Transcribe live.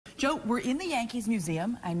Joe, we're in the Yankees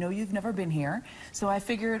Museum. I know you've never been here, so I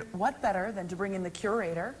figured what better than to bring in the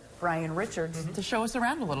curator, Brian Richards, to show us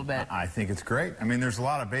around a little bit. I think it's great. I mean, there's a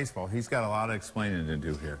lot of baseball. He's got a lot of explaining to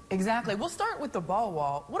do here. Exactly. We'll start with the ball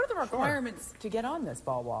wall. What are the requirements to get on this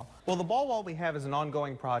ball wall? Well, the ball wall we have is an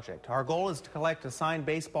ongoing project. Our goal is to collect a signed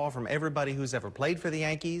baseball from everybody who's ever played for the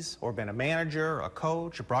Yankees or been a manager, a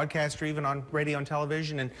coach, a broadcaster, even on radio and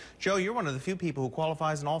television. And, Joe, you're one of the few people who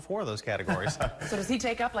qualifies in all four of those categories. So does he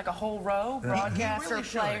take up like a whole row? Broadcaster, really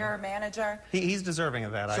player, manager? He's deserving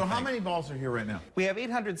of that, I So think. how many balls are here right now? We have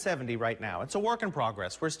 870 right now. It's a work in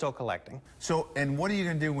progress. We're still collecting. So, and what are you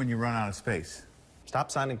going to do when you run out of space?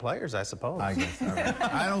 Stop signing players, I suppose. I guess. All right.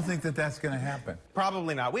 I don't think that that's going to happen.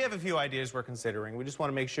 Probably not. We have a few ideas we're considering. We just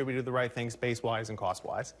want to make sure we do the right thing space-wise and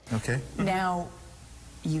cost-wise. Okay. Now,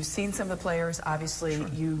 you've seen some of the players. Obviously,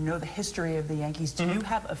 you know the history of the Yankees. Do you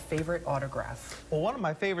have a favorite autograph? Well, one of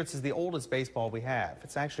my favorites is the oldest baseball we have.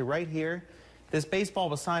 It's actually right here. This baseball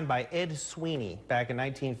was signed by Ed Sweeney back in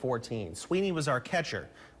 1914. Sweeney was our catcher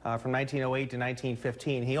from 1908 to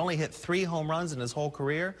 1915. He only hit 3 home runs in his whole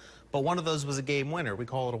career, but one of those was a game winner. We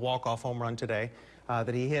call it a walk-off home run today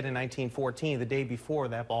that he hit in 1914, the day before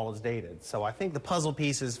that ball is dated. So I think the puzzle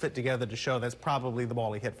pieces fit together to show that's probably the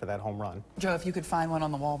ball he hit for that home run. Joe, if you could find one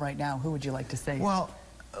on the wall right now, who would you like to see? Well,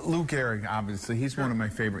 Lou Gehrig, obviously, he's one of my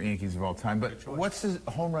favorite Yankees of all time. But what's his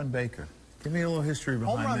home run Baker? Give me a little history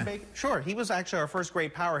behind that. Sure. He was actually our first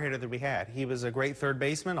great power hitter that we had. He was a great third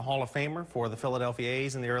baseman, a Hall of Famer for the Philadelphia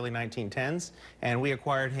A's in the early 1910s, and we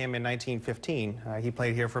acquired him in 1915. He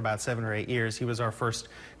played here for about 7 or 8 years. He was our first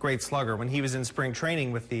great slugger. When he was in spring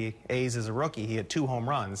training with the A's as a rookie, he had 2 home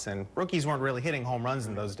runs, and rookies weren't really hitting home runs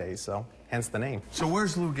in those days, so hence the name. So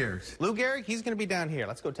where's Lou Gehrig? Lou Gehrig, he's going to be down here.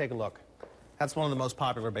 Let's go take a look. That's one of the most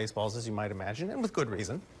popular baseballs, as you might imagine, and with good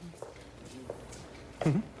reason.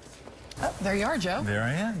 Oh, there you are, Joe. There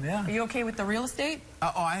I am, yeah. Are you okay with the real estate?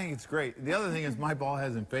 Oh, I think it's great. The other thing is my ball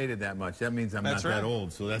hasn't faded that much. That means I'm not that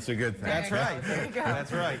old, so that's a good thing. That's right. There you go.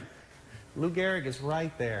 That's right. Lou Gehrig is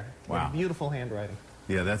right there. Wow. With beautiful handwriting.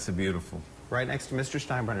 Yeah, that's a beautiful. Right next to Mr.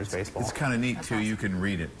 Steinbrenner's baseball. It's kind of neat, too. awesome. You can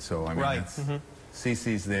read it. So, I mean, Right.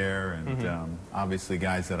 CeCe's there, and obviously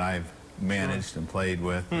guys that I've managed and played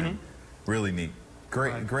with. And really neat.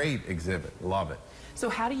 Great exhibit. Love it. So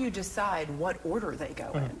how do you decide what order they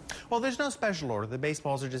go in? Well, there's no special order. The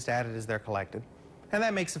baseballs are just added as they're collected. And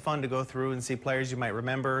that makes it fun to go through and see players you might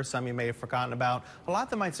remember, some you may have forgotten about, a lot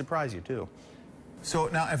that might surprise you, too. So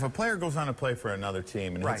now, if a player goes on to play for another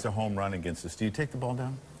team and hits a home run against us, do you take the ball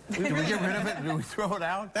down? Do we get rid of it? Do we throw it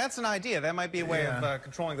out? That's an idea. That might be a way of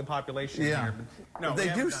controlling the population here. But no, if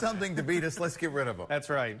they do something to beat us, let's get rid of them. That's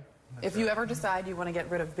right. If you ever decide you want to get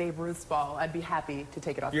rid of Babe Ruth's ball, I'd be happy to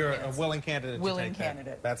take it off your You're hands. a willing candidate Willing to take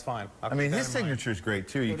candidate. that. That's fine. I mean, his signature is great,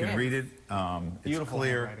 too. You can read it. It's Beautiful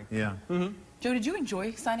clear. handwriting. Yeah. Joe, did you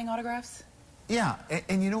enjoy signing autographs? Yeah,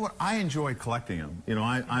 and you know what? I enjoy collecting them. You know,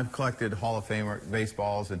 I've collected Hall of Famer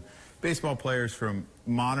baseballs and baseball players from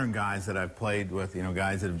modern guys that I've played with, you know,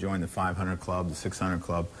 guys that have joined the 500 club, the 600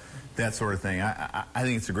 club, that sort of thing. I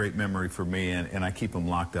think it's a great memory for me, and I keep them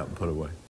locked up and put away.